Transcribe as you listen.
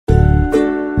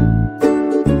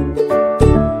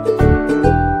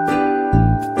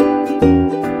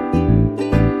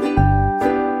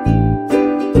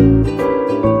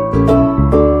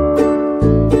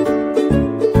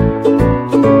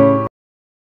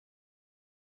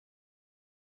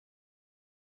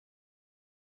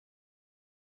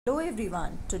Hello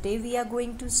everyone, today we are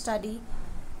going to study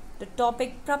the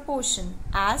topic proportion.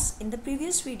 As in the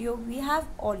previous video we have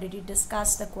already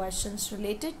discussed the questions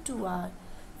related to our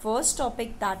first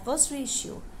topic, that was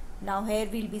ratio. Now here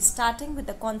we will be starting with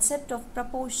the concept of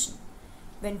proportion.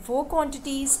 When four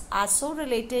quantities are so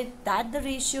related that the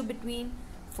ratio between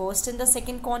first and the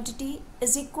second quantity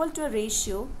is equal to a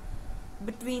ratio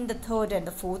between the third and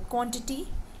the fourth quantity,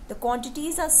 the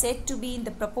quantities are said to be in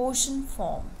the proportion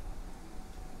form.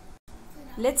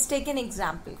 Let's take an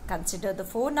example. Consider the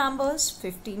four numbers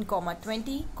 15,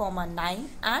 20, 9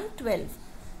 and 12.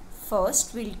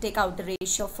 First, we'll take out the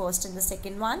ratio of first and the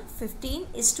second one. 15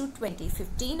 is to 20.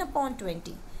 15 upon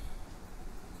 20.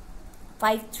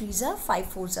 5 3s are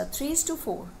 5 4s are 3 is to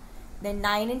 4. Then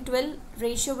 9 and 12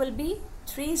 ratio will be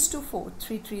 3 is to 4.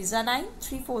 3 3s are 9.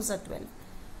 3 4s are 12.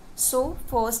 So,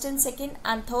 first and second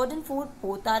and third and fourth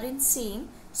both are in same.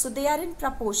 So, they are in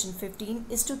proportion. 15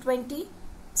 is to 20.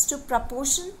 Is to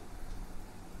proportion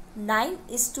 9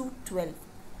 is to 12.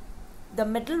 The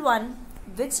middle one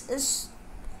which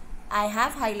I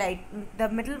have highlighted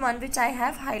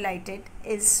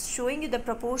is showing you the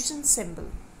proportion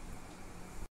symbol.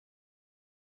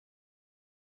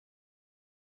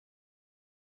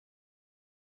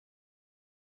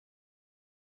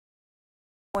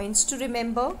 Points to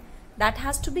remember that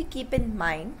has to be keep in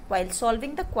mind while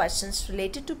solving the questions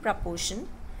related to proportion.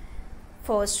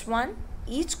 First one,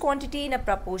 each quantity in a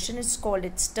proportion is called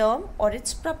its term or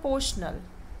its proportional.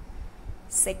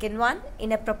 Second one,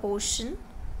 in a proportion,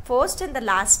 first and the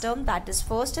last term, that is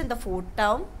first and the fourth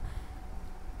term,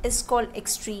 is called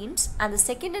extremes, and the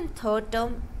second and third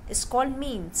term is called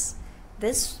means.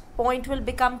 This point will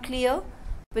become clear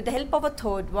with the help of a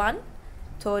third one.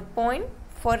 Third point,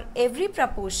 for every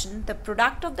proportion, the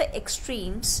product of the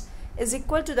extremes is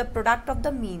equal to the product of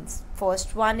the means.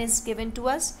 First one is given to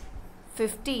us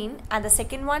 15 and the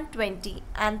second one 20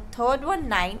 and third one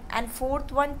 9 and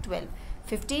fourth one 12.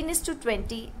 15 is to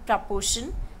 20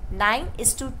 proportion, 9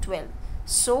 is to 12.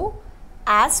 So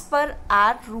as per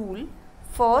our rule,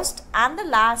 first and the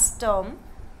last term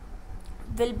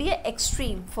will be an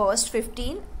extreme. First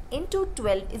 15 into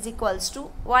 12 is equals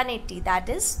to 180, that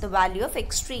is the value of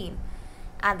extreme.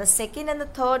 And the second and the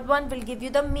third one will give you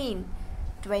the mean.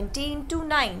 20 into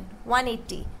 9,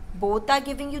 180. Both are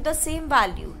giving you the same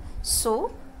value.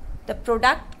 So, the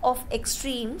product of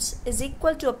extremes is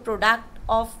equal to a product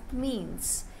of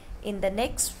means. In the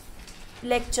next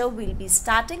lecture, we will be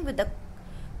starting with the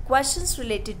questions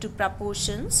related to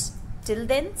proportions. Till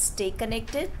then, stay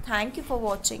connected. Thank you for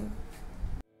watching.